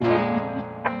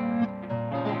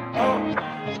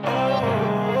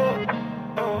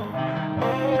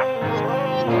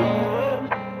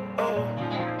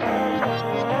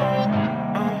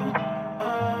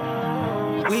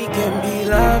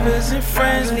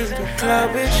friends, leave the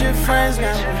club with your friends.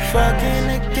 Now we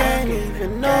fucking again,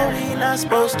 even though we not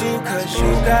supposed to. Cause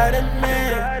you got a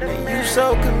man, and you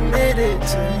so committed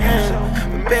to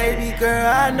him. But baby girl,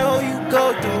 I know you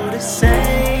go through the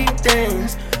same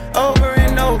things over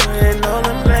and over and all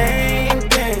them lame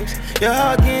games. Your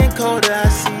heart getting colder, I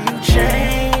see you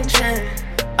changing.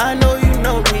 I know you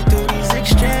know me through these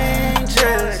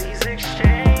exchanges.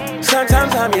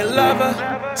 Sometimes I'm your lover,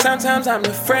 sometimes I'm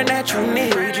the friend that you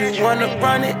need. You wanna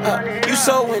run it up, you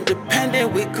so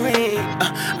independent with green.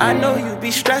 I know you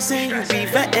be stressing, you be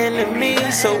venting to me.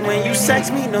 So when you sex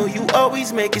me, know you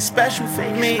always make it special for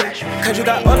me. Cause you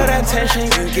got all of that tension,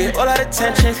 you get all that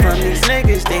attention from these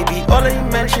niggas. They be all of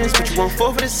your mentions, but you won't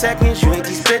fall for the seconds. You ain't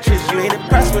these bitches, you ain't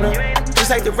impressed with them. Just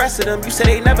like the rest of them, you say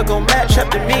they never gon' match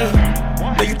up to me.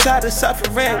 But you tired of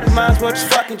suffering, we might as well just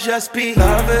fucking just be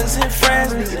lovers and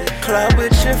friends. Leave the club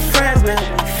with your friends, man,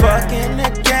 we fucking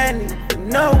again. Even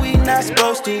though we not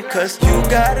supposed to, cause you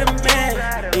got a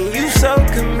man, and you so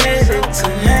committed to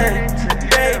him.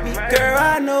 Baby girl,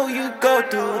 I know you go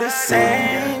through the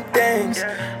same things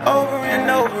over and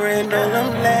over and all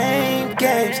them lame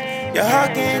games. Your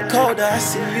heart getting colder, I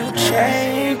see you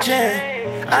changing.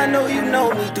 I know you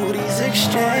know me through these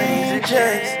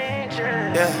exchanges.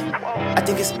 Yeah, I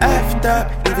think it's effed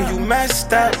up, even you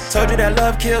messed up. Told you that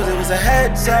love kills, it was a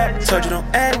heads up. Told you don't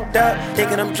end up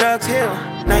thinking them drugs heal.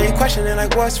 Now you questioning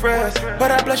like what's real,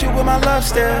 but I bless you with my love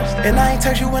still. And I ain't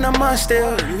text you in a month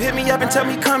still. You hit me up and tell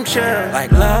me come chill.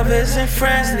 Like lovers and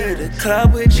friends, leave the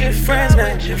club with your friends.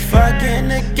 Now you fucking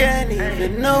again,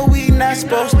 even though we not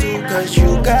supposed to. Cause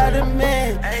you got a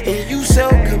man, and you so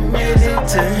committed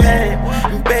to him.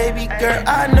 And baby girl,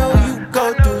 I know you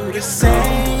go through the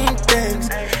same things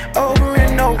over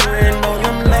and over and all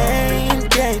them lame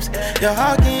games. Your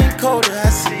heart getting colder, I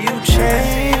see you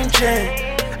changing.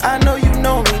 I know you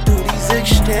know me through these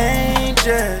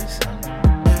exchanges.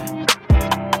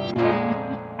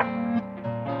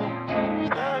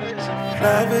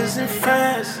 Lovers and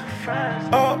friends.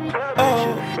 Oh,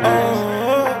 oh, oh,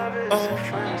 oh,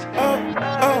 oh,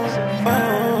 oh,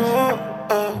 oh,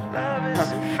 oh.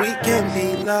 We can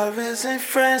be lovers and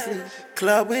friends. Leave the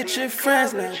club with your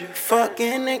friends. Now you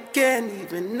fucking again,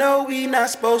 even though we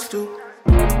not supposed to.